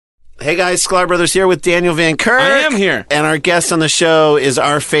Hey guys, Sklar Brothers here with Daniel Van Kirk. I am here. And our guest on the show is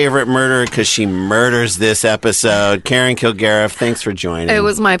our favorite murderer because she murders this episode, Karen Kilgariff. Thanks for joining. It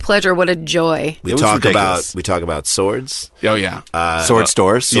was my pleasure. What a joy. We talk about swords. Oh, yeah. Sword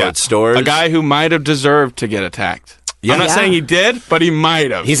stores. A guy who might have deserved to get attacked. Yeah. I'm not saying he did, but he might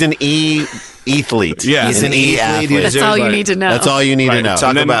have. He's an athlete. Yeah. He's an athlete. That's all you need to know. That's all you need to know.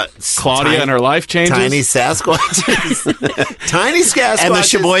 Talk about Claudia and her life changes. Tiny Sasquatches. Tiny Sasquatches. And the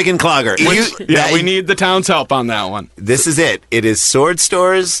Sheboygan Clogger. We need the town's help on that one. This is it. It is sword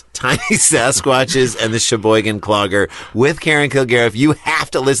stores, Tiny Sasquatches, and the Sheboygan Clogger with Karen Kilgariff. You have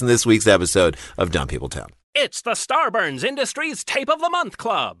to listen to this week's episode of Dumb People Town. It's the Starburns Industries Tape of the Month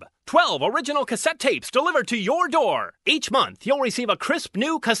Club. 12 original cassette tapes delivered to your door. Each month, you'll receive a crisp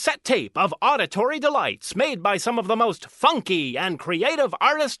new cassette tape of auditory delights made by some of the most funky and creative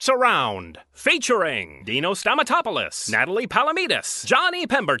artists around. Featuring Dino Stamatopoulos, Natalie Palamides, Johnny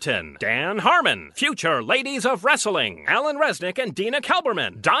Pemberton, Dan Harmon, future Ladies of Wrestling, Alan Resnick and Dina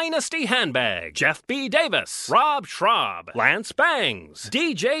Kelberman, Dynasty Handbag, Jeff B. Davis, Rob Schraub, Lance Bangs,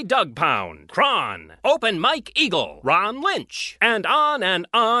 DJ Doug Pound, Kron, Open Mike Eagle, Ron Lynch, and on and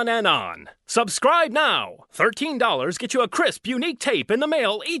on and on. Subscribe now. $13 gets you a crisp, unique tape in the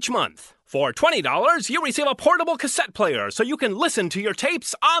mail each month. For $20, you receive a portable cassette player so you can listen to your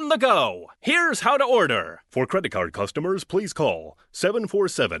tapes on the go. Here's how to order. For credit card customers, please call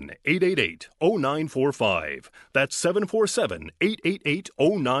 747-888-0945. That's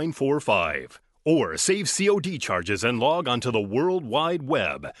 747-888-0945. Or save COD charges and log onto the World Wide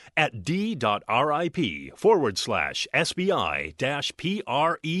Web at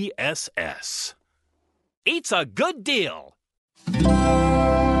d.rip/SBI-PRESS. It's a good deal. Feral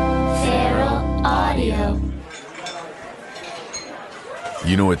Audio.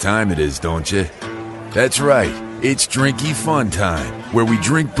 You know what time it is, don't you? That's right. It's Drinky Fun Time, where we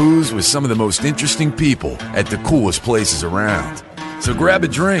drink booze with some of the most interesting people at the coolest places around. So grab a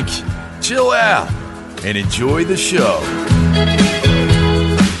drink, chill out, and enjoy the show.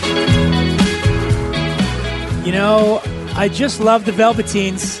 You know, I just love the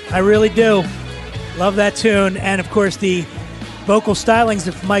Velveteens. I really do. Love that tune. And, of course, the vocal stylings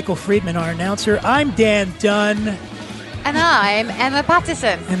of Michael Friedman, our announcer. I'm Dan Dunn. And I'm Emma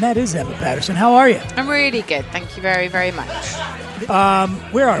Patterson. And that is Emma Patterson. How are you? I'm really good. Thank you very, very much.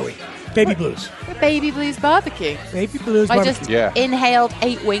 Where are we? Baby Blues. We're Baby Blues Barbecue. Baby Blues I Barbecue. just inhaled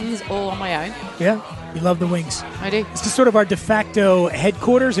 8 wings all on my own. Yeah, you love the wings. I do. This is sort of our de facto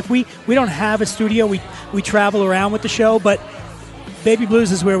headquarters. If we don't have a studio, we travel around with the show, but Baby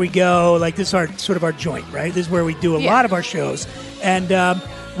Blues is where we go. Like, this is sort of our joint, right? This is where we do a lot of our shows. And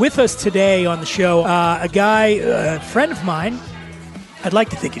with us today on the show, a guy, a friend of mine. I'd like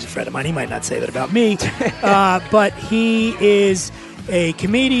to think he's a friend of mine. He might not say that about me. But he is a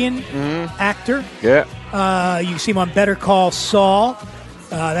comedian, actor. Yeah. You see him on Better Call Saul.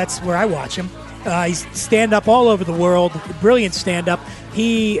 That's where I watch him. He's stand-up all over the world, brilliant stand-up.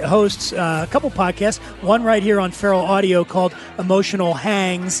 He hosts a couple podcasts, one right here on Feral Audio called Emotional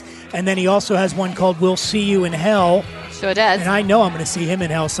Hangs, and then he also has one called We'll See You in Hell. Sure does. And I know I'm going to see him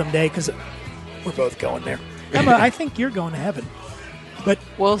in hell someday because we're both going there. Emma, I think you're going to heaven. But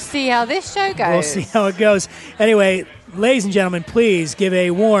we'll see how this show goes. We'll see how it goes. Anyway, ladies and gentlemen, please give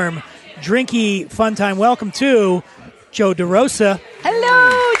a warm, drinky, fun time welcome to Joe DeRosa.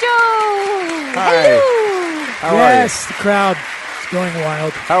 Hello, Joe. Hi. Hello. How Yes, the crowd is going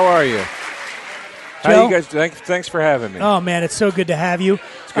wild. How are you? How Joe? you guys? Thanks for having me. Oh, man, it's so good to have you.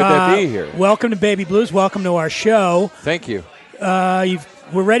 It's good to be here. Welcome to Baby Blues. Welcome to our show. Thank you.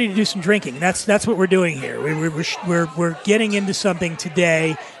 We're ready to do some drinking. That's what we're doing here. We're getting into something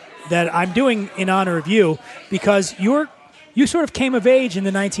today that I'm doing in honor of you because you sort of came of age in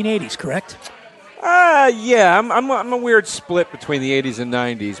the 1980s, correct? Yeah. I'm a weird split between the 80s and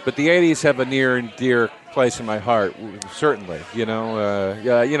 90s, but the 80s have a near and dear place in my heart. Certainly,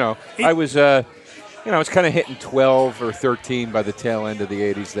 I was. I was kind of hitting 12 or 13 by the tail end of the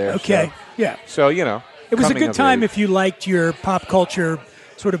 80s there. Okay, yeah. So, it was a good time if you liked your pop culture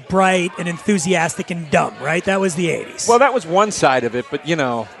sort of bright and enthusiastic and dumb, right? That was the 80s. Well, that was one side of it, but,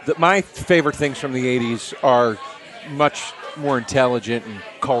 my favorite things from the 80s are much more intelligent and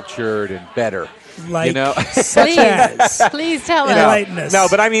cultured and better. Like, please tell us. Enlighten us. No,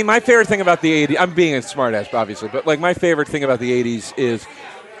 but I mean, my favorite thing about the 80s, I'm being a smartass, obviously, but like my favorite thing about the 80s is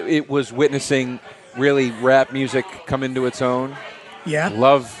it was witnessing really rap music come into its own. Yeah.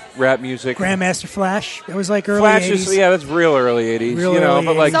 Love rap music. Grandmaster Flash. It was like early Flash 80s. that's real early 80s. Real early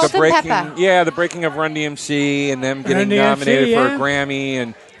but like 80s. the breaking of Run DMC and them getting nominated for a Grammy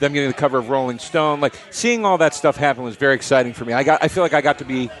and them getting the cover of Rolling Stone. Like, seeing all that stuff happen was very exciting for me. I feel like I got to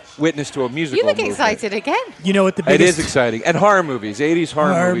be witness to a musical You look movement. excited again. You know what the It biggest... is exciting. And horror movies. 80s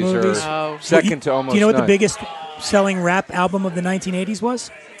horror movies Oh. are second to almost Do you know what the none. biggest selling rap album of the 1980s was?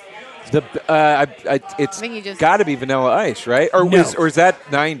 It's think you just- got to be Vanilla Ice, right? Or No. is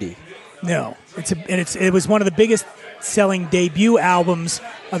that 90? No. It was one of the biggest selling debut albums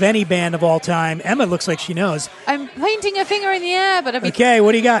of any band of all time. Emma looks like she knows. I'm pointing a finger in the air, but Okay,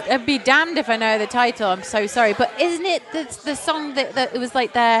 what do you got? I'd be damned if I know the title. I'm so sorry. But isn't it the song that it was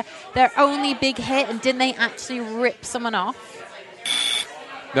like their only big hit, and didn't they actually rip someone off?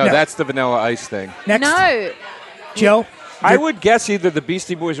 No, No. that's the Vanilla Ice thing. Next, No. Joe. I would guess either the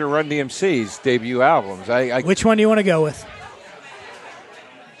Beastie Boys or Run DMC's debut albums. Which one do you want to go with?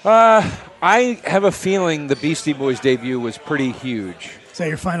 I have a feeling the Beastie Boys debut was pretty huge. Is that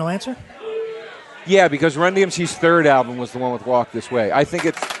your final answer? Yeah, because Run DMC's third album was the one with Walk This Way. I think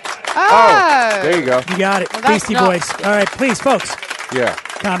it's... Oh. there you go. You got it. Well, that's Beastie not- Boys. All right, please, folks, Yeah.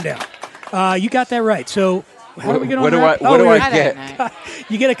 calm down. You got that right. So how do we get on What do that? I we were- get? I don't know.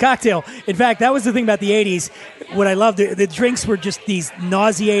 You get a cocktail. In fact, that was the thing about the 80s. What I loved, the drinks were just these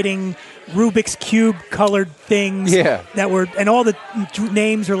nauseating Rubik's Cube colored things. Yeah. That were, and all the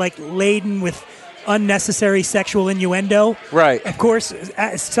names are like laden with unnecessary sexual innuendo. Right. Of course,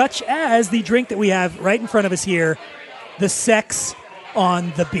 such as the drink that we have right in front of us here, the Sex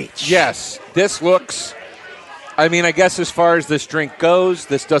on the Beach. Yes. This looks... I mean, I guess as far as this drink goes,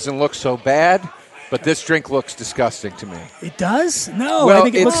 this doesn't look so bad, but this drink looks disgusting to me. It does? No, I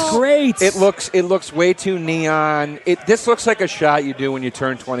think it looks great. It looks way too neon. This looks like a shot you do when you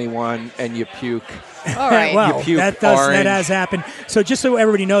turn 21 and you puke. All right. Well, You puke that orange. has happened. So just so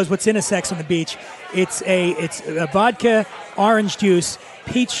everybody knows what's in a Sex on the Beach, it's a vodka, orange juice,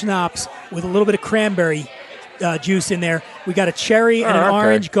 peach schnapps with a little bit of cranberry juice in there. We got a cherry and an okay.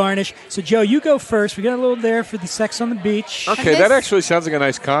 orange garnish. So Joe, you go first. We got a little there for the Sex on the Beach. Okay, this- that actually sounds like a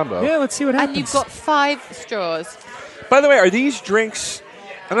nice combo. Yeah, let's see what happens. And you've got 5 straws. By the way, are these drinks...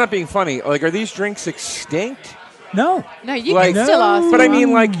 I'm not being funny. Like, are these drinks extinct? No. No, you Like- can still ask. But I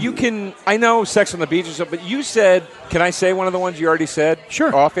mean, like, you can... I know Sex on the Beach and stuff, but you said... Can I say one of the ones you already said?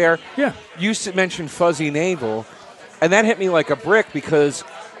 Sure. Off air? Yeah. You mentioned Fuzzy Navel, and that hit me like a brick because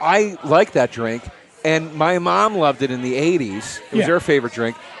I like that drink, and my mom loved it in the 80s. It was Yeah. her favorite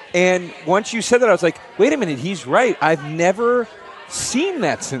drink. And once you said that, I was like, wait a minute, he's right. I've never seen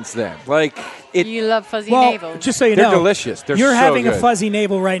that since then. Like, it... You love fuzzy Well, navel. just so you They're know, delicious. They're you're so having a good. fuzzy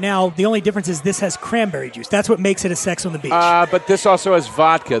navel right now. The only difference is this has cranberry juice. That's what makes it a Sex on the Beach. But this also has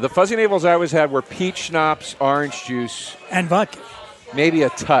vodka. The Fuzzy Navels I always had were peach schnapps, orange juice, and vodka. maybe a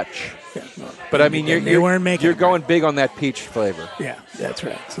touch. But I mean, They weren't making you're it going big on that peach flavor. Yeah, that's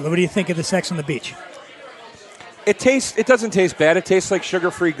right. So what do you think of the Sex on the Beach? It doesn't taste bad. It tastes like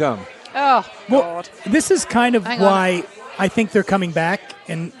sugar-free gum. oh, Well, God. this is kind of Hang on. why I think they're coming back,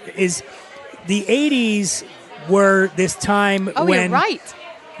 and is the 80s were this time Oh, when you're right.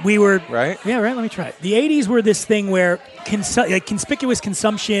 we were Right? Yeah, right. Let me try it. The 80s were this thing where conspicuous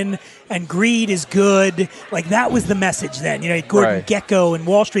consumption and greed is good. Like that was the message then. You know, Gordon Right. Gekko and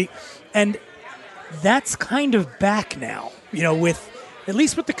Wall Street, and that's kind of back now. You know, with at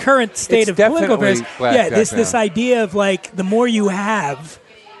least with the current state It's of political definitely affairs. back Yeah, this now. idea of like the more you have,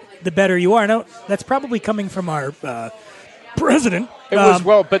 the better you are. Now that's probably coming from our president. It was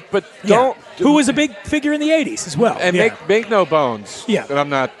but yeah, don't who was a big figure in the 80s as well. and yeah. make no bones. Yeah. that I'm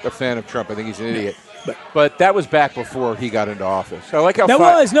not a fan of Trump. I think he's an idiot. but- But that was back before he got into office. I like how That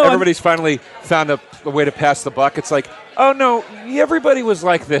was, no, everybody's finally found a way to pass the buck. It's like, oh no, everybody was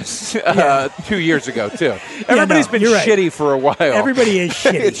like this 2 years ago too. Everybody's been you're right. shitty for a while. Everybody is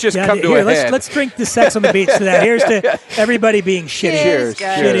shitty. It's just Yeah, come to here, a head. Let's drink the Sex on the Beach to that. Here's to everybody being shitty. Cheers, Cheers,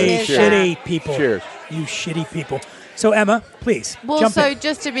 guys. Shitty, Cheers, shitty Jack. people. Cheers. You shitty people. So Emma, please Well, jump so in.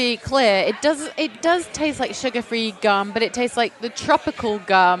 just to be clear, it does taste like sugar-free gum, but it tastes like the tropical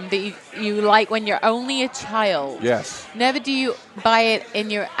gum that you like when you're only a child. Yes. Never do you buy it in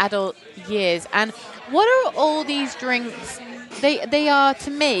your adult years. And what are all these drinks? They are,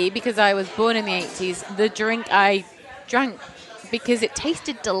 to me, because I was born in the 80s, the drink I drank because it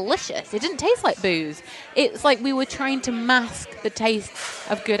tasted delicious. It didn't taste like booze. It's like we were trying to mask the taste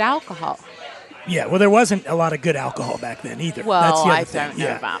of good alcohol. Yeah, well, there wasn't a lot of good alcohol back then either. Well, That's the other I thing. don't know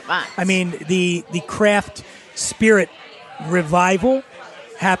Yeah. about that. I mean, the craft spirit revival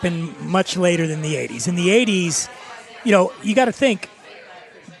happened much later than the 80s. In the 80s, you know, you got to think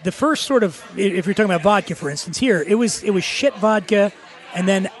the first sort of, if you're talking about vodka, for instance, here, it was shit vodka, and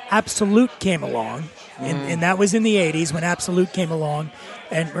then Absolute came along, and that was in the 80s when Absolute came along,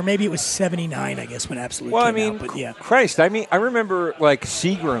 or maybe it was 79, I guess, when Absolute Well, came out. But yeah, Christ, I remember like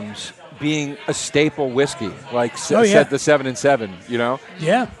Seagram's being a staple whiskey, like Oh, yeah. said the 7 and 7, you know?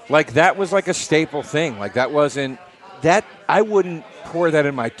 yeah. Like that was like a staple thing. Like that wasn't that I wouldn't pour that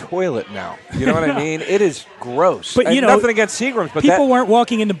in my toilet now. You know what I mean? It is gross. But, And you know, nothing against Seagram's, but People that, weren't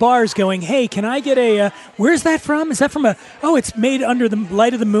walking into bars going, "Hey, can I get a? Where's that from? Is that from a? Oh, it's made under the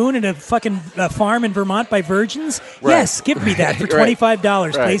light of the moon in a fucking farm in Vermont by virgins. Right. Yes, give me that for Right.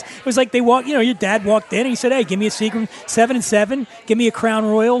 $25, Right. please." It was like they walk. You know, your dad walked in and he said, "Hey, give me a Seagram 7 and 7. Give me a Crown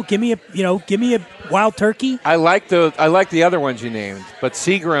Royal. Give me a Wild Turkey." I like the other ones you named, but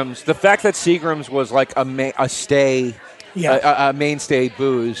Seagram's. The fact that Seagram's was like a stay. Yeah. A mainstay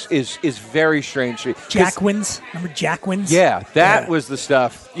booze is very strange. 'Cause- Jackwins. Remember Jackwins? Yeah, that Yeah. was the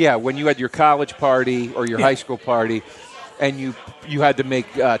stuff. Yeah, when you had your college party or your Yeah. high school party, and you had to make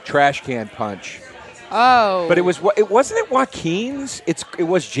trash can punch. Oh. But it wasn't it Joaquin's? It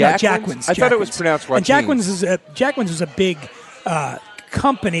was Jackwins. No, Jackwins. I thought it was pronounced Joaquin's. And Jackwins was a big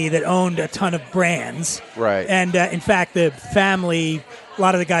company that owned a ton of brands. Right. And in fact, the family, a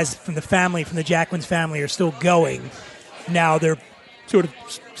lot of the guys from the Jackwins family, are still going. Now they're sort of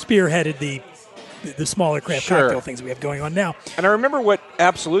spearheaded the smaller craft Sure. cocktail things we have going on now. And I remember what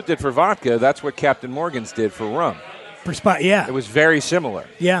Absolute did for vodka. That's what Captain Morgan's did for rum. Yeah. It was very similar.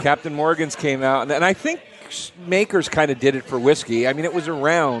 Yeah. Captain Morgan's came out, and I think Makers kind of did it for whiskey. I mean, it was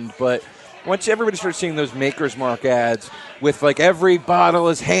around, but once everybody started seeing those Maker's Mark ads with like every bottle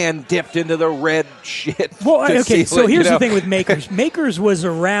is hand dipped into the red shit. Well, to okay, seal so it, here's you know? the thing with Makers. Makers was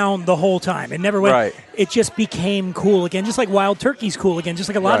around the whole time. It never went. Right. It just became cool again, just like Wild Turkey's cool again, just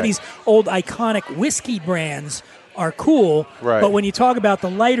like a lot of Right. these old iconic whiskey brands are cool. Right. But when you talk about the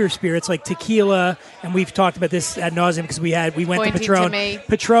lighter spirits like tequila, and we've talked about this ad nauseum because we went Pointing to to Patron. me.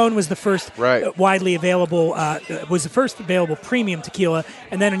 Patron was the first Right. widely available, available premium tequila,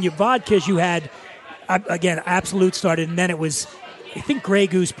 and then in your vodkas you had, again, Absolute started, and then it was, I think Grey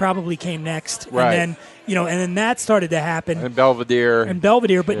Goose probably came next, Right. and then that started to happen. And Belvedere. And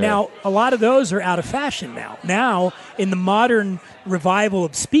Belvedere, but Yeah. now a lot of those are out of fashion now. Now, in the modern revival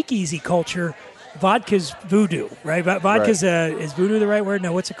of speakeasy culture, vodka's voodoo, right? Vodka's is voodoo the right word?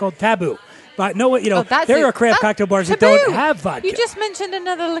 No, what's it called? Taboo. But no, there are craft cocktail bars that Taboo. don't have vodka. You just mentioned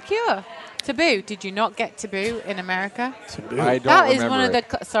another liqueur. Taboo. Did you not get Taboo in America? Taboo. I don't That is remember one of it.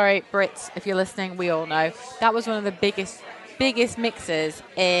 the sorry Brits, if you're listening, we all know that was one of the biggest mixers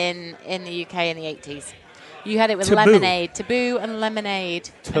in the UK in the 80s. You had it with Taboo. lemonade, Taboo and lemonade,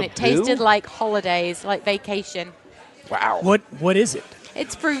 and it Taboo? tasted like holidays, like vacation. Wow. What is it?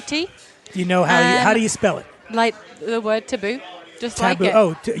 It's fruity, Do you know how do you spell it? like the word taboo, just Taboo. like it.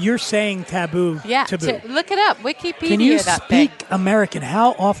 Oh, you're saying taboo. yeah. Taboo. Look it up, Wikipedia. Can you that speak thing. American?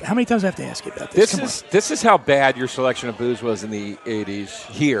 How many times do I have to ask you about this? Come on. This is how bad your selection of booze was in the 80s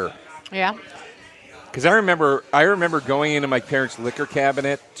here. Yeah. Because I remember going into my parents' liquor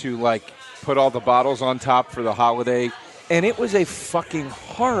cabinet to like put all the bottles on top for the holiday, and it was a fucking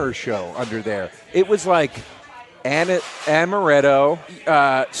horror show under there. It was like Amaretto,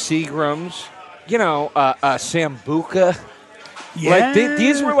 Seagram's, Sambuca. Yeah. Like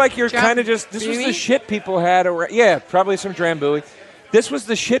these were like your kind of just this was the Drambuie? shit people had around. Yeah, probably some Drambuie. This was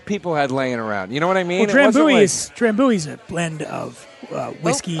the shit people had laying around. You know what I mean? Well, It wasn't Drambuie's a blend of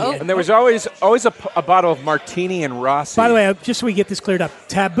whiskey. Oh. and there was always a bottle of Martini and Rossi. By the way, just so we get this cleared up,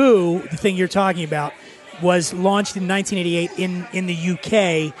 Taboo, the thing you're talking about, was launched in 1988 in the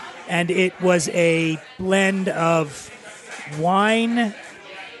UK, and it was a blend of wine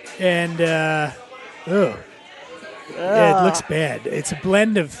and it looks bad. It's a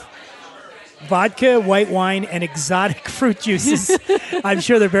blend of vodka, white wine, and exotic fruit juices. I'm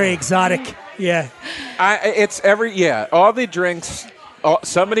sure they're very exotic. Yeah. All the drinks.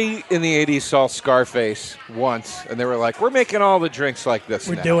 Somebody in the 80s saw Scarface once, and they were like, we're making all the drinks like this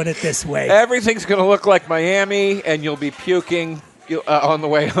We're now. doing it this way. Everything's going to look like Miami, and you'll be puking on the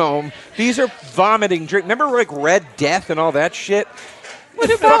way home. These are vomiting drinks. Remember like Red Death and all that shit? What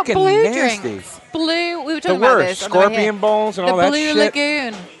They're about fucking blue nasty. drinks? Blue. We were The talking about worst. this. on the way Scorpion here. bowls and the all that Blue shit.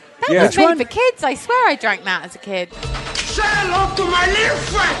 Lagoon. That Yeah. was Which made one? for kids. I swear I drank that as a kid. Say hello to my little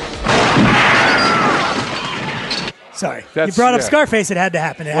friend. Sorry. That's- You brought up yeah. Scarface. It had to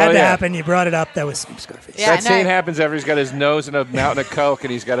happen. It Well, had to yeah. happen. You brought it up. That was Scarface. Yeah, That I scene know. happens after he's got his nose in a mountain of coke,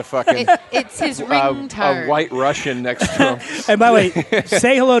 and he's got a fucking It's his a ringtone. white Russian next to him. And by the way,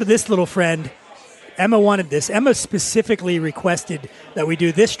 say hello to this little friend. Emma wanted this. Emma specifically requested that we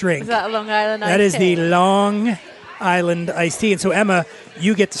do this drink. Is that a Long Island That iced is the tea? Long Island iced tea. And so, Emma,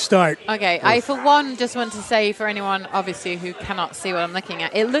 you get to start. Okay, I for one just want to say for anyone obviously who cannot see what I'm looking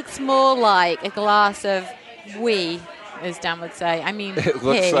at, it looks more like a glass of wee, as Dan would say. I mean, It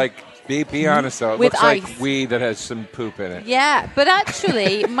looks pee. like, be honest though, it With looks like ice. wee that has some poop in it. Yeah, but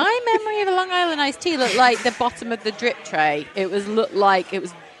actually, my memory of a Long Island iced tea looked like the bottom of the drip tray. It looked like it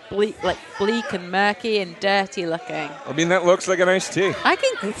was bleak and murky and dirty looking. I mean, that looks like an iced tea. I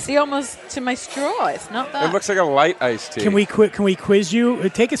can see almost to my straw. It's not that. It looks like a light iced tea. Can we quiz you?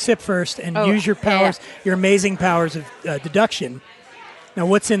 Take a sip first and use your powers, your amazing powers of deduction. Now,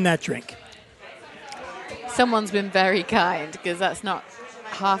 what's in that drink? Someone's been very kind because that's not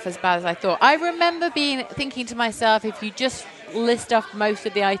half as bad as I thought. I remember thinking to myself, if you just list off most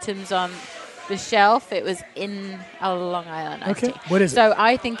of the items on the shelf, it was in a Long Island iced tea. What is it? So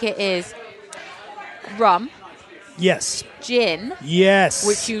I think it is rum. Yes. Gin. Yes.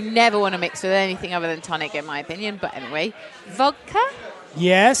 Which you never want to mix with anything other than tonic, in my opinion. But anyway, vodka.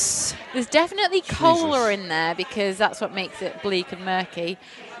 Yes. There's definitely cola in there because that's what makes it bleak and murky.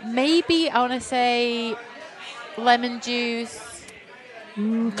 Maybe I want to say lemon juice.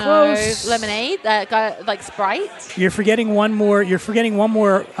 Close. No, lemonade, like Sprite. You're forgetting one more.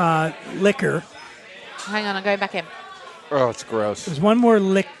 Liquor. Hang on, I'm going back in. Oh, it's gross. There's one more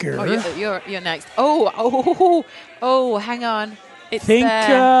liquor. Oh, you're next. Oh, hang on. It's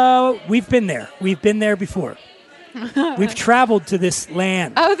We've been there. We've been there before. We've traveled to this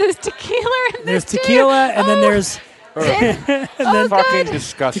land. Oh, there's tequila in There's this tequila, and then there's fucking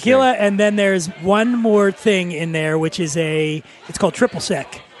disgusting. tequila, and then there's one more thing in there, which is it's called triple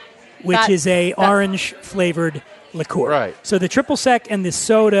sec, which is a orange flavored liqueur. Right. So the triple sec and the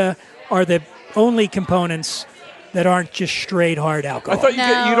soda are the only components that aren't just straight hard alcohol. I thought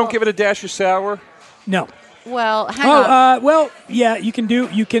you don't give it a dash of sour? No. Well, hang on. Well, yeah, you can do.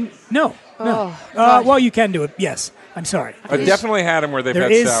 You can no. Well, you can do it. Yes. I'm sorry. I've definitely had them where they've There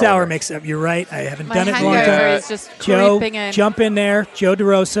had is sour mix. mix-up. You're right. I haven't My done it in a long hangover time. is just Joe, creeping in. jump in there. Joe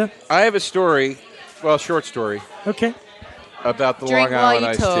DeRosa. I have a story, short story, Okay. about the Drink Long while Island you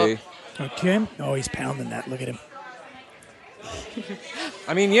iced talk. tea. Okay. Oh, he's pounding that. Look at him.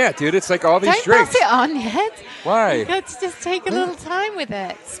 I mean, yeah, dude, it's like all these Don't drinks. pass it on yet. Why? Let's just take a little time with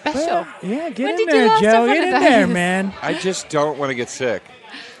it. Special. Well, yeah, get When in did you there, last Joe. have one Get of in there, those? man. I just don't want to get sick.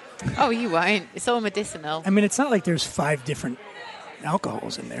 Oh, you won't. It's all medicinal. I mean, it's not like there's 5 different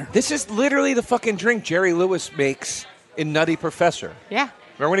alcohols in there. This is literally the fucking drink Jerry Lewis makes in Nutty Professor. Yeah.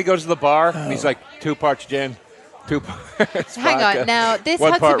 Remember when he goes to the bar and he's like, 2 parts gin, 2 parts Hang vodka, on. Now, this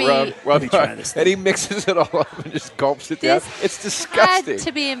 1 had part to be rum, 1 me part, try this and he mixes it all up and just gulps it down. This It's disgusting. had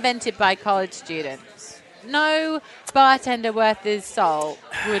to be invented by college students. No bartender worth his salt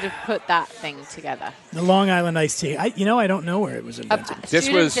would have put that thing together. The Long Island iced tea. I don't know where it was invented. This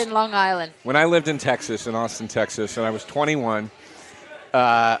Students was- in Long Island. When I lived in Texas, in Austin, Texas, and I was 21,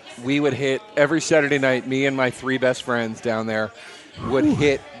 we would hit every Saturday night. Me and my 3 best friends down there would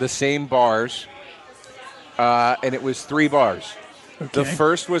hit the same bars, and it was 3 bars. The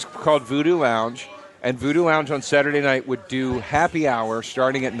first was called Voodoo Lounge, and Voodoo Lounge on Saturday night would do happy hour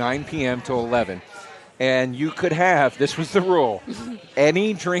starting at 9 p.m. till 11. And you could have, this was the rule,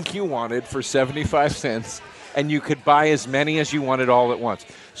 any drink you wanted for 75 cents, and you could buy as many as you wanted all at once.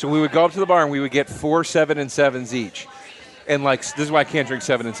 So we would go up to the bar, and we would get 4 7 and 7s each. And, this is why I can't drink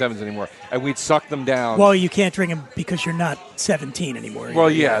 7 and 7s anymore. And we'd suck them down. Well, you can't drink them because you're not 17 anymore.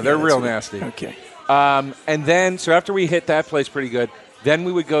 Well, yeah, they're that's real what- nasty. Okay. And then, so after we hit that place pretty good, then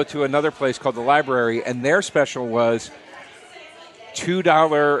we would go to another place called the Library, and their special was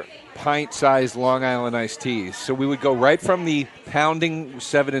 $2 pint-sized Long Island iced teas. So we would go right from the pounding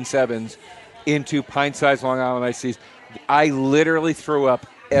 7 and 7s into pint-sized Long Island iced teas. I literally threw up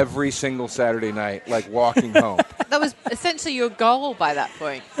every single Saturday night, walking home. That was essentially your goal by that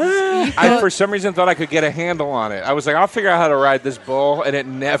point. I, for some reason, thought I could get a handle on it. I was like, I'll figure out how to ride this bull, and it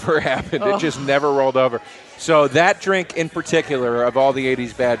never happened. It just never rolled over. So that drink in particular, of all the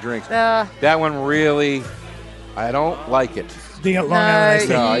 80s bad drinks, that one really, I don't like it. The Long Island iced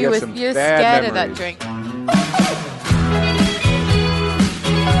tea. No, I got some you're bad scared of that memories. drink.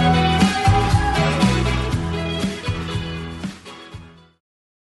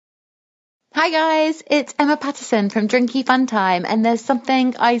 Hi guys, it's Emma Patterson from Drinky Fun Time, and there's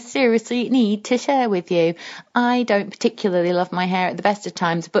something I seriously need to share with you. I don't particularly love my hair at the best of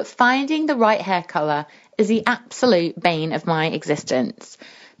times, but finding the right hair colour is the absolute bane of my existence.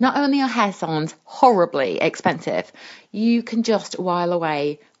 Not only are hair salons horribly expensive, you can just while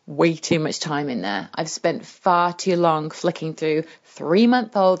away way too much time in there. I've spent far too long flicking through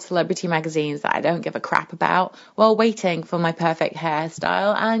 3-month-old celebrity magazines that I don't give a crap about while waiting for my perfect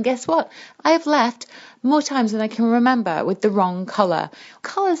hairstyle. And guess what? I have left more times than I can remember with the wrong colour.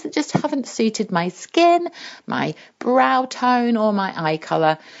 Colours that just haven't suited my skin, my brow tone, or my eye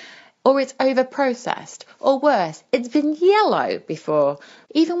colour. Or it's over-processed. Or worse, it's been yellow before.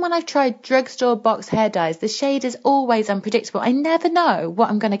 Even when I've tried drugstore box hair dyes, the shade is always unpredictable. I never know what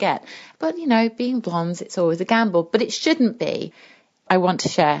I'm going to get. But, being blondes, it's always a gamble. But it shouldn't be. I want to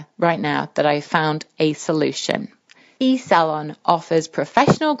share right now that I found a solution. eSalon offers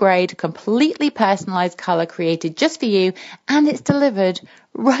professional-grade, completely personalised colour created just for you, and it's delivered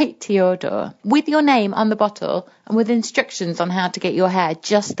right to your door with your name on the bottle and with instructions on how to get your hair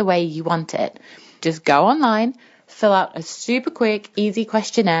just the way you want it. Just go online, fill out a super quick, easy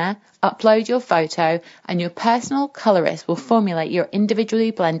questionnaire, upload your photo, and your personal colorist will formulate your individually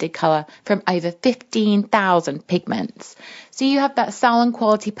blended colour from over 15,000 pigments. So you have that salon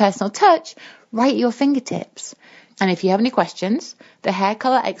quality personal touch right at your fingertips. And if you have any questions, the hair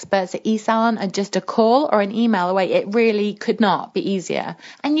colour experts at eSalon are just a call or an email away. It really could not be easier.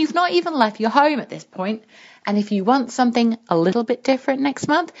 And you've not even left your home at this point. And if you want something a little bit different next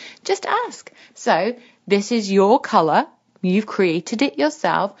month, just ask. So this is your colour. You've created it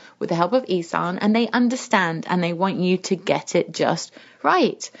yourself with the help of eSalon, and they understand and they want you to get it just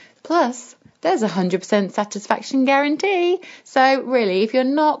right. Plus, there's a 100% satisfaction guarantee. So really, if you're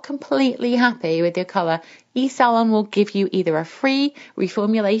not completely happy with your colour, eSalon will give you either a free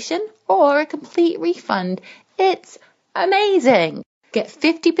reformulation or a complete refund. It's amazing. Get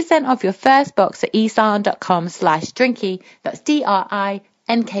 50% off your first box at eSalon.com/drinky. That's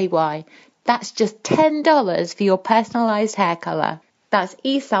DRINKY. That's just $10 for your personalised hair colour. That's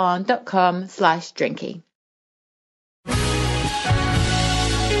eSalon.com/drinky.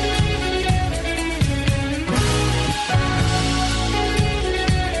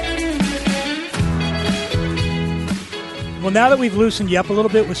 Well, now that we've loosened you up a little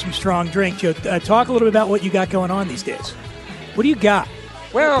bit with some strong drink, Joe, talk a little bit about what you got going on these days. What do you got?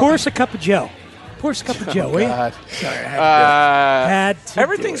 Well, pour us a cup of Joe. Pour us a cup of Joe, will you? God. Sorry, I had to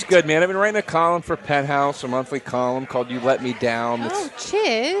everything's good, man. I've been writing a column for Penthouse, a monthly column called "You Let Me Down."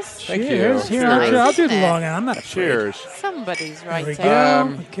 Cheers! Thank Cheers. you. Here, Nice, I'll do the isn't it? long end. I'm not afraid. Cheers. Somebody's There we writing.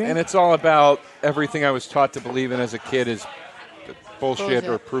 go. Okay. And it's all about everything I was taught to believe in as a kid is bullshit. Bullshit.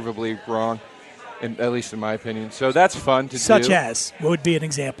 Or provably wrong, at least in my opinion. So that's fun to do. Such as? What would be an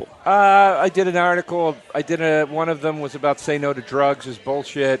example? I did an article. One of them was about say no to drugs is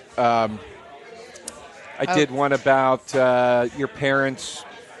bullshit. I did one about your parents,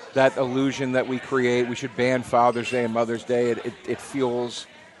 that illusion that we create. We should ban Father's Day and Mother's Day. It fuels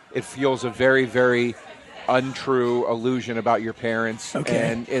a very, very untrue illusion about your parents,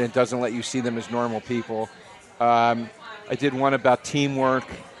 and it doesn't let you see them as normal people. I did one about teamwork.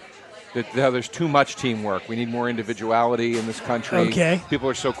 There's too much teamwork. We need more individuality in this country. Okay. People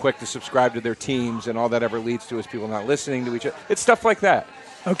are so quick to subscribe to their teams, and all that ever leads to is people not listening to each other. It's stuff like that.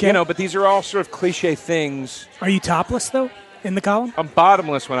 Okay. But these are all sort of cliche things. Are you topless, though, in the column? I'm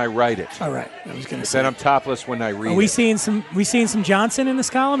bottomless when I write it. All right. I was going to say. Then I'm topless when I read Are we it. seeing some Johnson in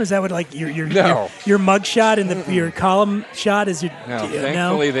this column? Is that what like your No. your mug shot and your column shot is your No, no?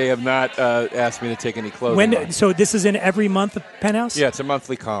 thankfully they have not asked me to take any clothing When off. so this is in every month of Penthouse? Yeah, it's a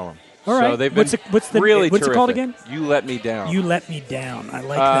monthly column. All right. So they've been What's the really what's it called terrific. again? You Let Me Down. You Let Me Down. I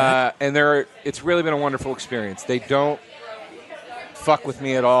like that. And it's really been a wonderful experience. They don't fuck with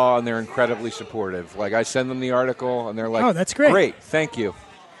me at all, and they're incredibly supportive. Like, I send them the article, and they're like, Oh, that's great. Great, thank you.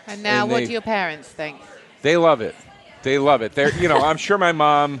 And now, And what they- do your parents think? They love it. They love it. They're, I'm sure my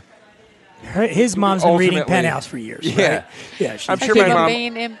mom... His mom's been reading ultimately- Penthouse for years. Yeah. Right? Yeah. I'm she's- sure Has my she mom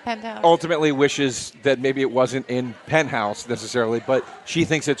been in Penthouse? ultimately wishes that maybe it wasn't in Penthouse necessarily, but she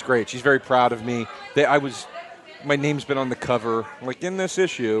thinks it's great. She's very proud of me. My name's been on the cover, like in this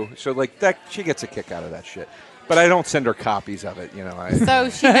issue, so like that, she gets a kick out of that shit. But I don't send her copies of it, So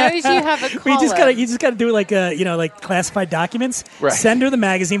she knows you have a column. Well, you just gotta do it like like classified documents. Right. Send her the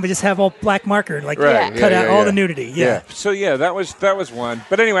magazine, but just have all black marker and Right. cut Yeah, out yeah, all yeah. the nudity. Yeah. So that was one.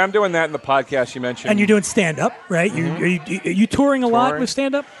 But anyway, I'm doing that in the podcast you mentioned. And you're doing stand up, right? Mm-hmm. Are you touring a lot Touring. with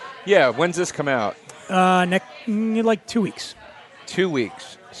stand up? Yeah. When's this come out? Like 2 weeks. 2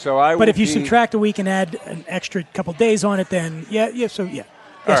 weeks. So I. But if you subtract a week and add an extra couple days on it, then yeah. So yeah.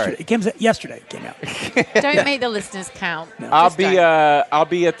 Yesterday. right. It came yesterday. It came out. Don't make the listeners count. I'll Just don't. I'll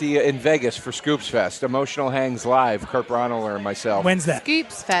be at in Vegas for Scoops Fest. Emotional Hangs Live. Kurt Braunohler and myself. When's that?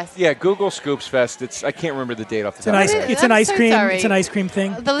 Scoops Fest. Yeah, Google Scoops Fest. I can't remember the date off the It's top an of ice. my head. It's an I'm ice so cream. sorry. It's an ice cream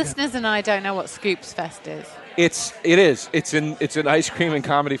thing. The listeners and I don't know what Scoops Fest is. It's an ice cream and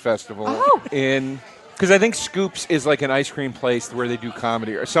comedy festival Oh. because I think Scoops is like an ice cream place where they do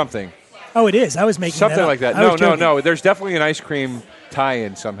comedy or something. Oh, it is. I was making Something that up. like that. I was joking. No. There's definitely an ice cream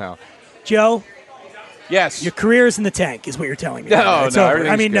tie-in somehow. Joe, Yes. your career is in the tank, is what you're telling me. No, It's no. over.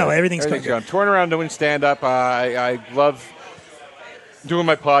 Everything's I mean, good. no, everything's good. good. I'm touring around doing stand-up. I love doing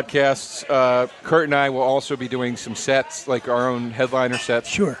my podcasts. Kurt and I will also be doing some sets, like our own headliner sets.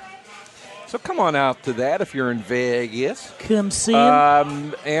 Sure. So come on out to that if you're in Vegas. Come see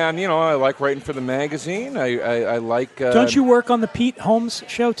him. And, I like writing for the magazine. I like... Don't you work on the Pete Holmes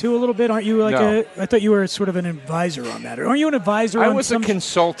show, too, a little bit? Aren't you like No. I thought you were sort of an advisor on that. Aren't you an advisor I on was some a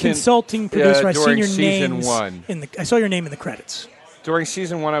consulting producer? I during your season names 1. I saw your name in the credits. During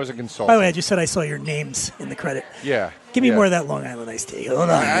season 1, I was a consultant. By the way, I just said I saw your names in the credit. Yeah. Give me yeah. more of that Long Island iced tea. Hold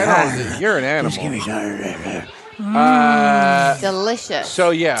on. You're an animal. Just give me some. Delicious. So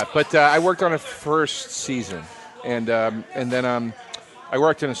yeah, but I worked on it first season, and then I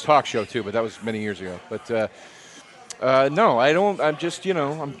worked in his talk show too, but that was many years ago. But no, I don't. I'm just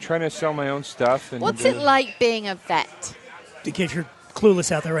I'm trying to sell my own stuff. And, What's it like being a vet? In case you're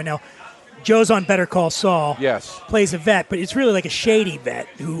clueless out there right now, Joe's on Better Call Saul. Yes. Plays a vet, but it's really like a shady vet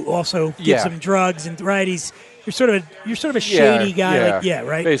who also gives Yeah. him drugs and right. You're sort of a shady guy. Yeah, Like, yeah,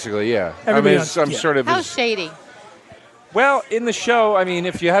 right. Basically, yeah. Everybody I'm on- yeah. sort of How his- shady? Well, in the show, I mean,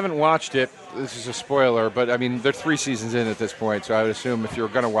 if you haven't watched it, this is a spoiler, but I mean, they're 3 seasons in at this point, so I would assume if you were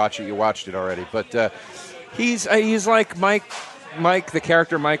going to watch it, you watched it already. But he's like Mike, the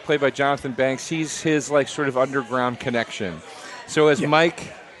character Mike, played by Jonathan Banks. He's his like sort of underground connection. So as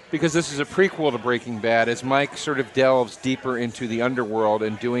Mike, because this is a prequel to Breaking Bad, as Mike sort of delves deeper into the underworld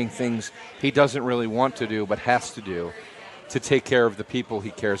and doing things he doesn't really want to do but has to do to take care of the people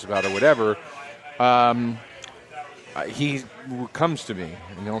he cares about or whatever. He comes to me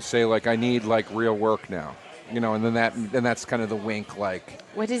and he'll say like, "I need like real work now," and then that's kind of the wink, like,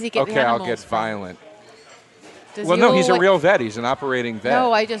 Where does he get the "Okay, I'll animals get from? violent." Does Well, he no, he's a always- real vet. He's an operating vet.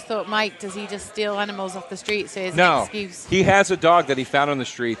 No, I just thought, Mike, does he just steal animals off the street so his No, excuse? he has a dog that he found on the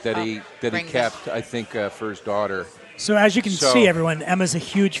street that he brings it. kept, I think, for his daughter. So as you can So- see, everyone, Emma's a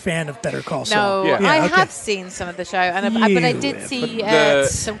huge fan of Better Call Saul. No, Yeah. I okay. have seen some of the show, but I did You- see But the-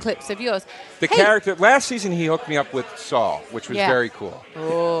 some clips of yours. The Hey. character last season he hooked me up with Saul, which was Yeah. very cool.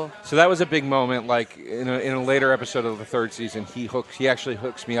 Oh, So that was a big moment. Like in a later episode of the 3rd season, he actually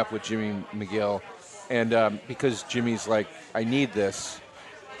hooks me up with Jimmy McGill, and because Jimmy's like, "I need this,"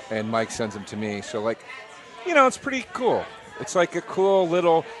 and Mike sends him to me. So like, it's pretty cool. It's like a cool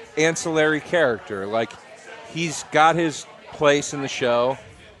little ancillary character. Like he's got his place in the show,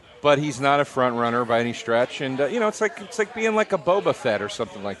 but he's not a front runner by any stretch. And it's like being like a Boba Fett or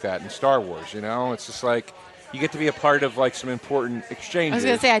something like that in Star Wars. It's just like you get to be a part of like some important I exchanges. was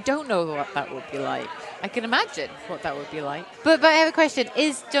going to say, I don't know what that would be like. I can imagine what that would be like. But I have a question.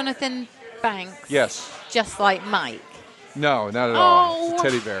 Is Jonathan Banks Yes. just like Mike? No, not at all. It's Oh. a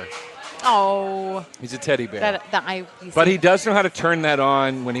teddy bear. Oh, He's a teddy bear. that I. you But see. he does know how to turn that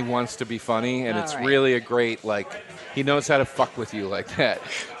on when he wants to be funny, and All it's right. really a great, like, he knows how to fuck with you like that,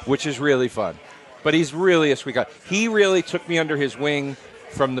 which is really fun. But he's really a sweet guy. He really took me under his wing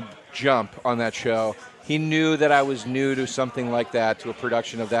from the jump on that show. He knew that I was new to something like that, to a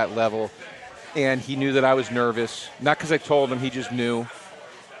production of that level, and he knew that I was nervous. Not because I told him, he just knew.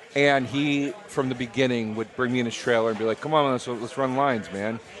 And he, from the beginning, would bring me in his trailer and be like, "Come on, let's run lines,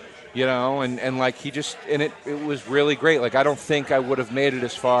 man." And like he just, and it was really great. Like I don't think I would have made it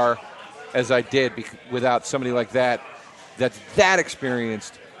as far as I did without somebody like that's that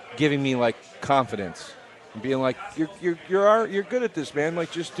experienced, giving me like confidence and being like, "You're good at this, man.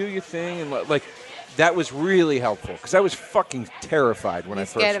 Like just do your thing." And like that was really helpful because I was fucking terrified when I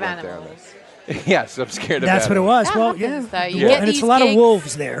first scared of went down animals. there. Yes, I'm scared of That's what it animals. was. That Well, happens, though. yeah. You get And it's these a lot of gigs-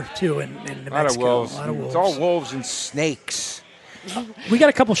 wolves there, too, in New A lot of Mexico. wolves. A lot of wolves. It's all wolves and snakes. We got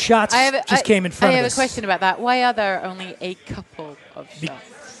a couple shots came in front I of have us. a question about that. Why are there only a couple of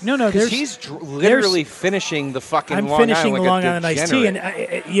shots? No, Because there's he's literally finishing the fucking I'm Long finishing Island the like Long a Island iced tea,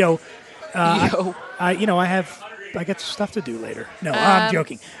 and Yo. I got stuff to do later. No, I'm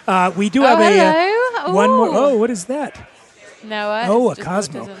joking. We do have hello. one more. Ooh. Oh, what is that? Noah. Oh, it's a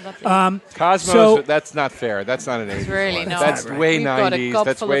just Cosmo. lovely. Cosmos, So- that's not fair. That's not an 80s. It's really one. not. That's Right. way We've got a 90s. gob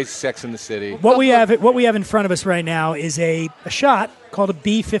That's full way of- Sex in the City. What we have in front of us right now is a shot called a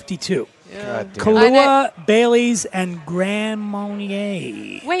B-52. God damn. Kahlua, Bailey's, and Grand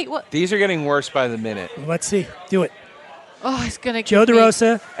Marnier. Wait, what? These are getting worse by the minute. Let's see. Do it. Oh, it's gonna. Joe give me-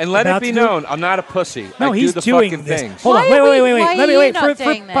 DeRosa. And let it about be to do known, I'm not a pussy. No, I he's do the doing fucking this. things. Hold on. Why Wait. are Let you me wait not for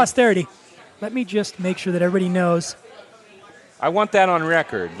doing this? posterity. Let me just make sure that everybody knows. I want that on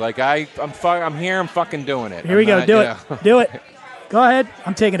record. Like I'm here. I'm fucking doing it. Here we I'm go. not, Do you it. know. Do it. Go ahead.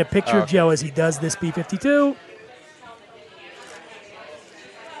 I'm taking a picture of Okay. Joe as he does this B-52.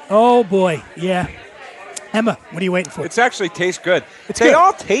 Oh, boy. Yeah. Emma, what are you waiting for? It's actually tastes good. It's they good.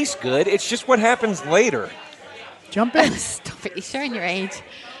 all taste good. It's just what happens later. Jump in. Stop it! You're showing your age.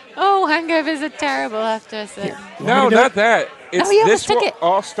 Oh, hangovers are terrible after a certain. No, me to do not it? that. It's you this almost took will it.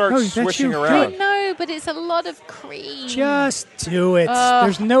 all start No, that's swishing you. Do around. it. No, but it's a lot of cream. Just do it.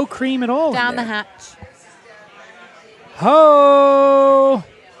 There's no cream at all. Down in the there. hatch. Ho!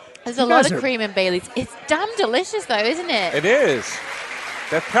 There's You a lot guys of are- cream in Bailey's. It's damn delicious, though, isn't it? It is.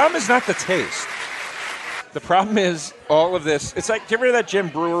 The problem is not the taste. The problem is all of this. It's like, do you ever hear that Jim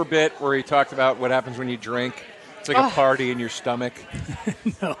Brewer bit where he talked about what happens when you drink? It's like a party in your stomach.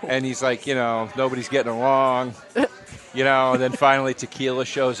 No. And he's like, nobody's getting along. And then finally tequila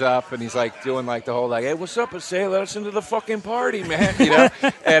shows up and he's like doing like the whole like, hey, what's up, say let us into the fucking party, man.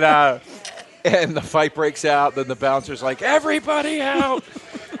 And the fight breaks out. Then the bouncer's like, everybody out.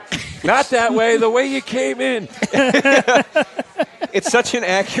 Not that way, the way you came in. It's such an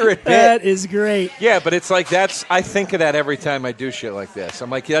accurate bit. That is great. Yeah, but it's like I think of that every time I do shit like this. I'm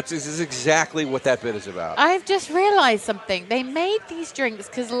like, this is exactly what that bit is about. I've just realized something. They made these drinks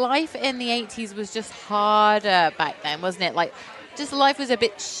because life in the 80s was just harder back then, wasn't it? Like, just life was a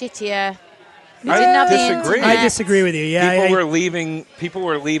bit shittier. We I didn't have the disagree. internet. I disagree with you. Yeah, People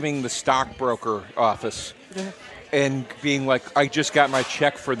were leaving the stockbroker office and being like, I just got my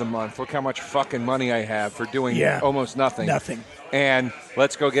check for the month. Look how much fucking money I have for doing almost nothing. Nothing. And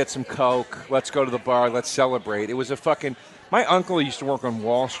let's go get some Coke. Let's go to the bar. Let's celebrate. It was a fucking... My uncle used to work on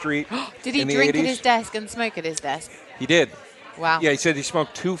Wall Street. Did he in the drink 80s. at his desk and smoke at his desk? He did. Wow. Yeah, he said he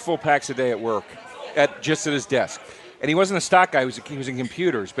smoked 2 full packs a day at work, just at his desk. And he wasn't a stock guy. He was in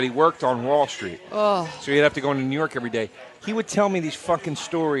computers, but he worked on Wall Street. Oh. So he'd have to go into New York every day. He would tell me these fucking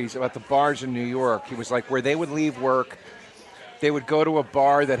stories about the bars in New York. He was like, where they would leave work, they would go to a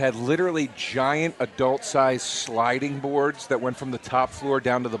bar that had literally giant adult-sized sliding boards that went from the top floor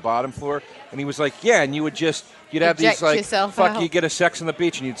down to the bottom floor. And he was like, yeah, and you'd have these Eject like, yourself fuck, out. you get a Sex on the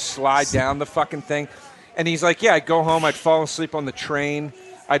Beach, and you'd slide down the fucking thing. And he's like, yeah, I'd go home, I'd fall asleep on the train.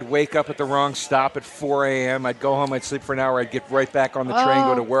 I'd wake up at the wrong stop at 4 a.m. I'd go home, I'd sleep for an hour, I'd get right back on the train,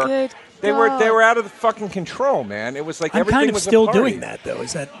 go to work. Good They were God. out of the fucking control, man. It was like I'm everything kind of was still a party. doing that, though.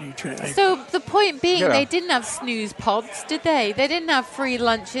 Is that you trying? So the point being, Yeah. they didn't have snooze pods, did they? They didn't have free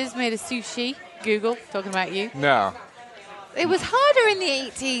lunches made of sushi. Google, talking about you. No. It was harder in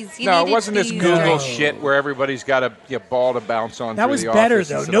the 80s. You No, it needed wasn't this these Google drinks. shit where everybody's got a ball to bounce on. That through was the better, office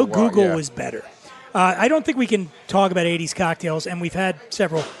though. instead No of wall. Google Yeah. was better. I don't think we can talk about 80s cocktails, and we've had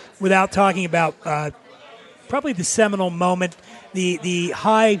several, without talking about probably the seminal moment, the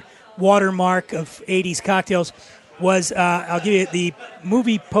high watermark of 80s cocktails was, I'll give you, the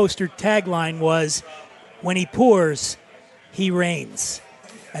movie poster tagline was, when he pours, he reigns.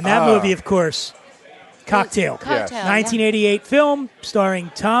 And that movie, of course, Cocktail. Cocktail, yeah. 1988 film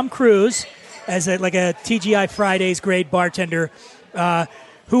starring Tom Cruise as a TGI Fridays grade bartender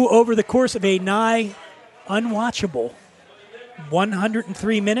who, over the course of a nigh unwatchable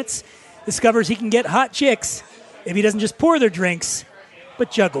 103 minutes, discovers he can get hot chicks if he doesn't just pour their drinks, but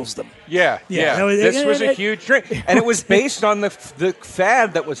juggles them. Yeah. that was- This was a huge drink, and it was based on the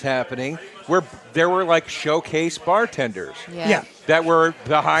fad that was happening, where there were like showcase bartenders Yeah. that were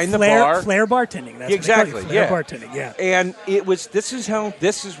behind the Flair, bar. Flair bartending. That's Exactly, What they call it. yeah. Flair bartending, yeah. And it was. This is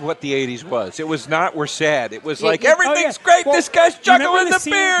what the '80s was. It was not we're sad. It was Yeah, like yeah. everything's Oh, yeah. great. Well, This guy's you remember juggling the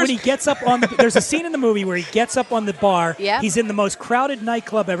scene beers. when he gets up on the. There's a scene in the movie where he gets up on the bar. Yeah. He's in the most crowded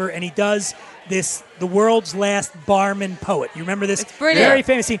nightclub ever, and he does this, the world's last barman poet. You remember this? It's brilliant. Very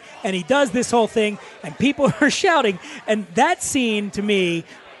famous scene. And he does this whole thing, and people are shouting. And that scene, to me,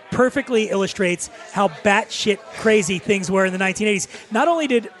 perfectly illustrates how batshit crazy things were in the 1980s. Not only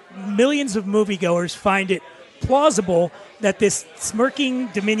did millions of moviegoers find it plausible that this smirking,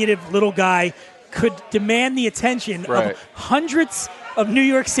 diminutive little guy could demand the attention Right. of hundreds of New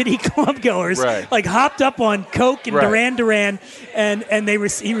York City club goers, Right. like hopped up on Coke and Right. Duran, and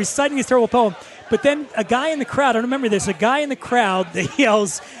he reciting this terrible poem. But then a guy in the crowd, I remember this, a guy in the crowd that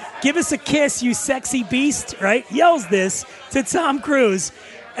yells, "Give us a kiss, you sexy beast," right? Yells this to Tom Cruise.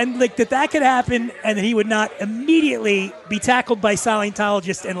 and like that could happen, and that he would not immediately be tackled by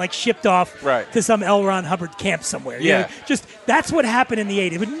Scientologists and like shipped off to some L. Ron Hubbard camp somewhere. You know, just that's what happened in the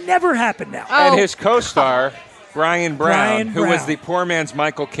 80s. It would never happen now. And his co-star, Brian Brown, who was the poor man's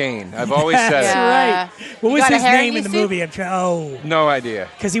Michael Caine. I've always said it. That's right. What was his name in the movie? No idea.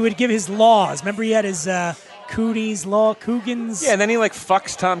 Because he would give his laws. Remember, he had his Cooties Law, Coogan's. Yeah, and then he like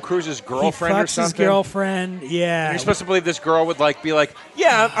fucks Tom Cruise's girlfriend or something. His girlfriend, yeah. And you're supposed to believe this girl would be like,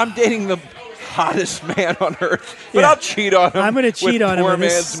 yeah, I'm dating the hottest man on earth, but I'll cheat on him. I'm going to cheat on him. Poor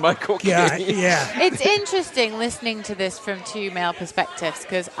man's Michael Caine. Yeah. It's interesting listening to this from two male perspectives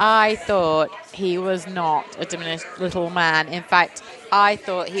because I thought he was not a diminished little man. In fact, I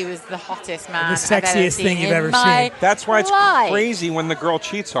thought he was the hottest man. The sexiest thing you've ever seen. That's why it's crazy when the girl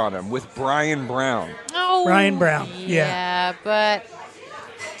cheats on him with Brian Brown. Oh, Brian Brown. Yeah, but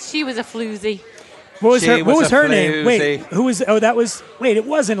she was a floozy. What was her name? Wait, who was? Oh, that was. Wait, it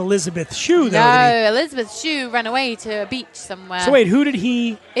wasn't Elizabeth Shue, though. No, Elizabeth Shue ran away to a beach somewhere. So wait, who did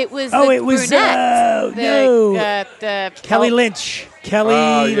he? It was. It was. The Kelly Lynch.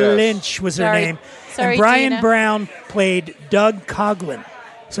 Kelly Lynch was her name. Sorry, and Brian Gina. Brown played Doug Coughlin.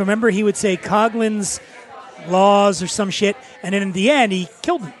 So remember, he would say Coughlin's laws or some shit, and then in the end, he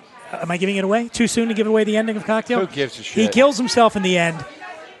killed him. Am I giving it away? Too soon to give away the ending of Cocktail? Who gives a shit? He kills himself in the end.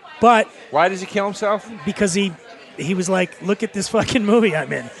 But why does he kill himself? Because he was like, look at this fucking movie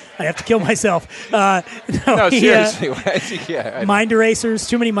I'm in. I have to kill myself. No, seriously. Mind erasers,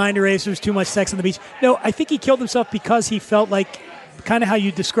 too many mind erasers, too much sex on the beach. No, I think he killed himself because he felt like, kind of how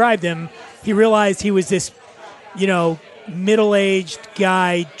you described him, he realized he was this, middle-aged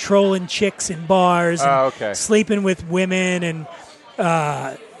guy trolling chicks in bars and sleeping with women and...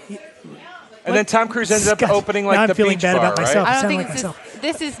 And then Tom Cruise ends up opening now the I'm feeling beach bad bar, about myself. I don't like think myself.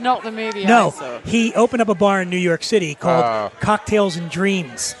 this is not the movie I No, saw. he opened up a bar in New York City called Cocktails and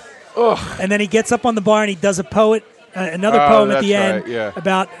Dreams. And then he gets up on the bar and he does another poem at the end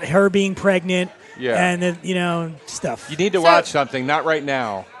about her being pregnant and then, stuff. You need to watch something, not right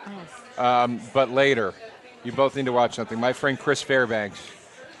now, but later. You both need to watch something. My friend Chris Fairbanks.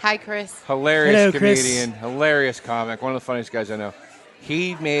 Hi, Chris. Hilarious Hello, comedian, Chris. hilarious comic, one of the funniest guys I know.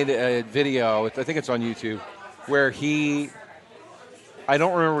 He made a video, I think it's on YouTube, where I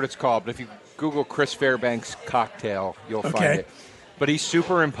don't remember what it's called, but if you Google Chris Fairbanks cocktail, you'll find it. But he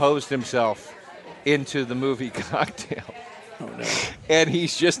superimposed himself into the movie Cocktail. Oh, no. And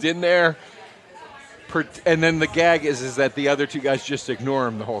he's just in there. And then the gag is that the other two guys just ignore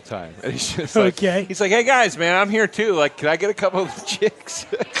him the whole time. And he's just like, he's like, hey, guys, man, I'm here too. Like, can I get a couple of chicks?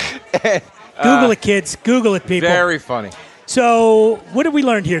 Google it, kids. Google it, people. Very funny. So, what have we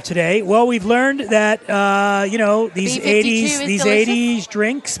learned here today? Well, we've learned that these B52 these delicious. 80s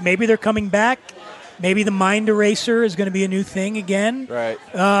drinks, maybe they're coming back. Maybe the mind eraser is going to be a new thing again. Right.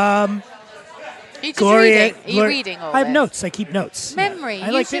 Are you just reading? Are you reading all I have this? notes. I keep notes. Memory. I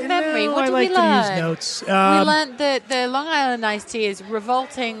Use like your to, memory. No, What I did like we to learn? use notes. We learned that the Long Island iced tea is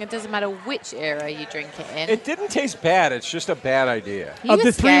revolting. It doesn't matter which era you drink it in. It didn't taste bad. It's just a bad idea. He Of was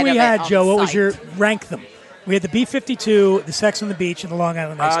the three scared we of it had, on Joe, what was sight. your rank them? We had the B-52, the Sex on the Beach, and the Long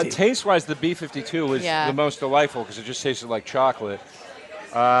Island iced tea. Taste-wise, the B-52 was the most delightful because it just tasted like chocolate.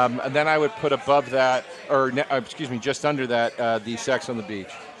 And then I would put above that, just under that, the Sex on the Beach.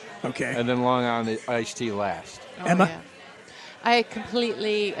 Okay. And then Long Island iced tea last. Emma? Yeah. I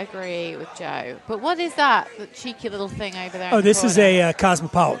completely agree with Joe. But what is that? The cheeky little thing over there? Oh, this is a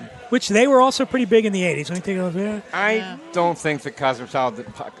Cosmopolitan, which they were also pretty big in the 80s. Let me take a look there. I don't think the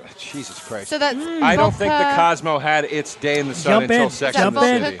Cosmopolitan... Jesus Christ. So that's I don't think the Cosmo had its day in the sun until Sex Is and that the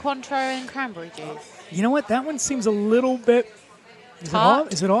vodka, City. Cointreau, and cranberry juice? You know what? That one seems a little bit...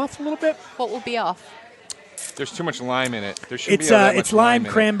 Is it off a little bit? What will be off? There's too much lime in it. There shouldn't be that much It's lime, in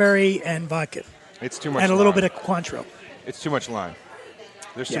it. cranberry, and vodka. It's too much And a little lime. bit of Cointreau. It's too much lime.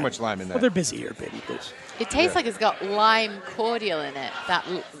 There's too much lime in that. Well, they're busy here, baby blues. It tastes like it's got lime cordial in it.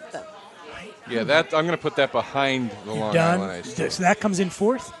 Yeah, that I'm going to put that behind the Long Done. Island iced tea. So that comes in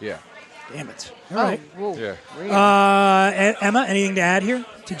fourth? Yeah. Damn it. All right. Whoa. Yeah. Emma, anything to add here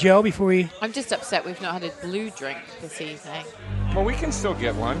to Joe before we... I'm just upset we've not had a blue drink this evening. Well, we can still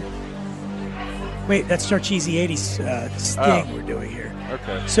get one. Wait, that's our cheesy 80s sting we're doing here.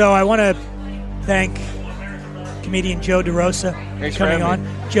 Okay. So I want to thank comedian Joe DeRosa Thanks for coming having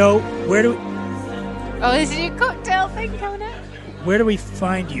on. Joe, where do is your cocktail thing coming out? where do we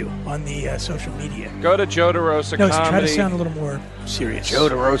find you on the social media? Go to Joe DeRosa No, Comedy. try to sound a little more serious. Joe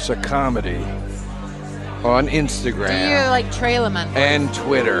DeRosa Comedy on Instagram Do you like Trailerman? and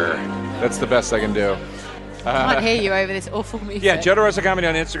Twitter. That's the best I can do. I can't hear you over this awful music. Yeah, Joe DeRosa Comedy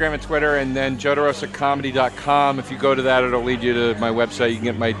on Instagram and Twitter, and then joederosacomedy.com. If you go to that, it'll lead you to my website. You can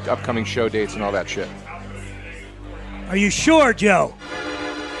get my upcoming show dates and all that shit. Are you sure, Joe?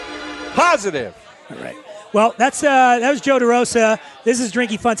 Positive. All right. Well, that was Joe DeRosa. This is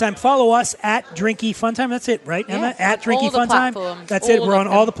Drinky Fun Time. Follow us at Drinky Fun Time. That's it, right, Emma? Yes, at Drinky all the Fun Time. platforms. That's it. All We're of on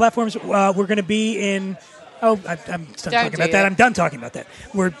them. all the platforms. We're going to be in. Oh, I'm done talking about that. I'm done talking about that.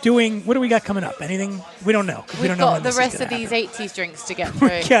 We're doing. What do we got coming up? Anything? We don't know. We We've don't know got when the this is rest gonna of these happen. 80s drinks to get through.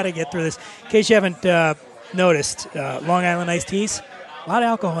 We got to get through this. In case you haven't noticed, Long Island iced teas. A lot of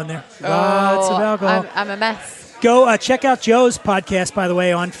alcohol in there. Lots of alcohol. I'm a mess. Go check out Joe's podcast, by the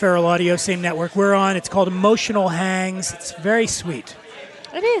way, on Feral Audio, same network we're on. It's called Emotional Hangs. It's very sweet.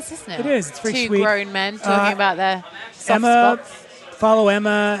 It is, isn't it? It is. It's very Two sweet. grown men talking about their soft Emma, spots. follow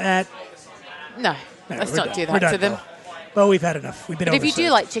Emma at... No, let's we're not done. do We're that done, to them. Bo. Bo, we've had enough. We've been But if you do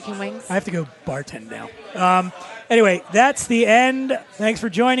overserved. like chicken wings, I have to go bartend now. Anyway, that's the end. Thanks for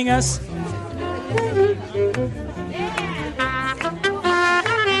joining us.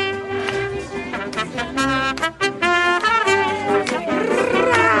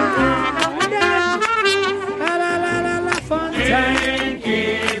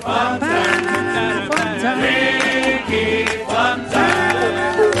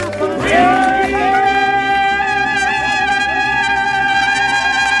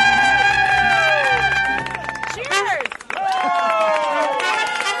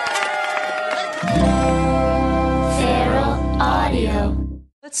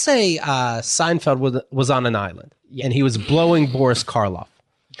 Let's say Seinfeld was on an island and he was blowing Boris Karloff.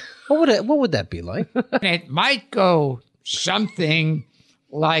 What would that be like? It might go something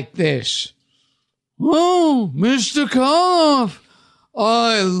like this. Oh, Mr. Karloff,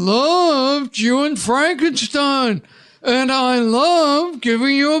 I loved you in Frankenstein, and I love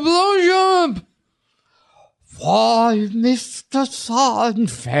giving you a blowjob. Why, Mr.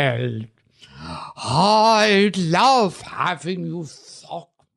 Seinfeld, I'd love having you